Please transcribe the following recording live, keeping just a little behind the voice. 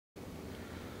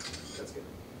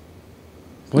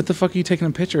What the fuck are you taking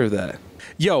a picture of that?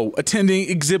 Yo, attending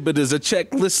exhibitors, a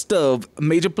checklist of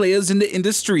major players in the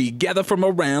industry gather from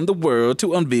around the world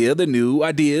to unveil their new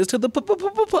ideas to the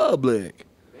public.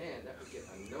 Man, that would get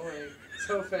annoying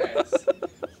so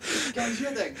fast. Guys, you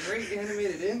had that great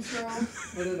animated intro, and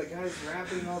then the guys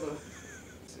rapping all the...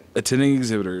 Attending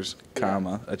exhibitors,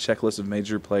 comma, a checklist of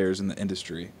major players in the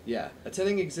industry. Yeah,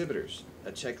 attending exhibitors,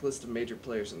 a checklist of major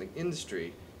players in the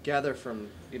industry, gather from,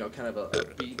 you know, kind of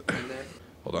a beat in there.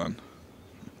 Hold on.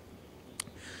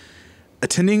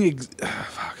 Attending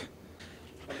fuck.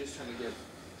 I'm just trying to get...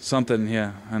 Something,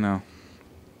 yeah, I know.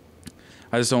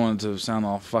 I just don't want it to sound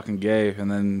all fucking gay and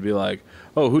then be like,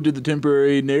 oh, who did the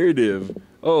temporary narrative?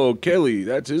 Oh, Kelly,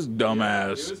 that's his dumbass. Yeah, it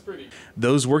was pretty...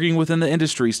 Those working within the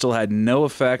industry still had no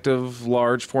effective,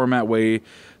 large format way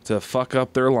to fuck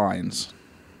up their lines.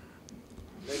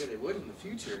 Maybe they would in the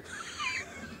future.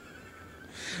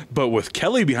 But with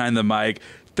Kelly behind the mic,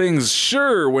 things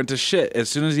sure went to shit as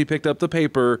soon as he picked up the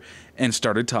paper and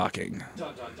started talking.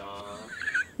 Dun, dun,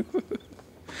 dun.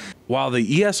 While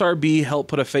the ESRB helped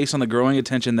put a face on the growing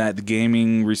attention that the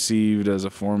gaming received as a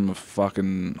form of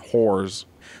fucking whores.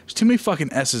 There's too many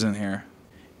fucking S's in here.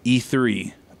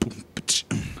 E3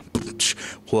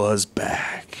 was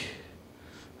back.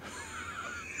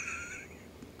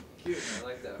 Cute, I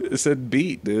like that. It said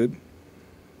beat, dude.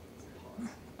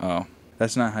 Oh,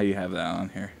 that's not how you have that on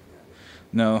here.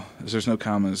 No, there's no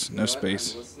commas, no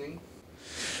space. I'm listening.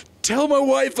 Tell my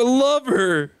wife I love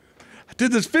her. I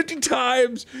did this 50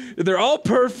 times, and they're all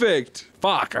perfect.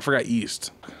 Fuck, I forgot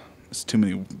East. It's too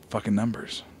many fucking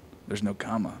numbers. There's no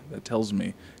comma. That tells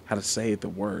me how to say the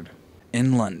word.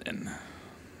 In London.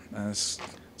 Is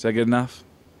that good enough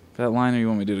for that line, or you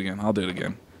want me to do it again? I'll do it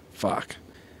again. Fuck.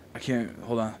 I can't,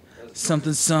 hold on.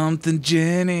 Something, something,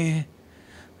 Jenny.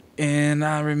 And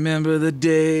I remember the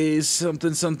days,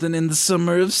 something, something in the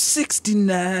summer of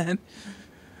 69.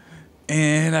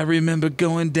 And I remember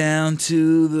going down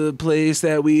to the place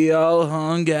that we all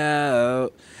hung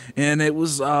out. And it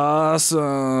was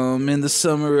awesome in the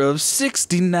summer of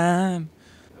 69.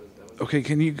 Okay,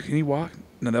 can you walk?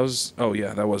 No, that was, oh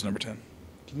yeah, that was number 10.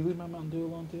 Can you leave my Mountain Dew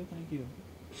alone too? Thank you.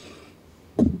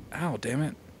 Ow, damn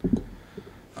it.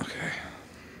 Okay.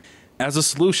 As a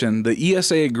solution, the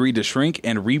ESA agreed to shrink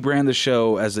and rebrand the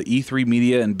show as the E3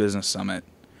 Media and Business Summit.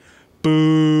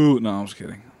 Boo! No, I'm just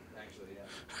kidding. Actually,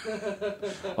 yeah.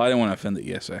 Well, I didn't want to offend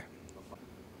the ESA.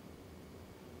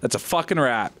 That's a fucking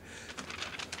wrap.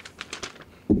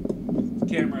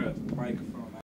 Camera, microphone.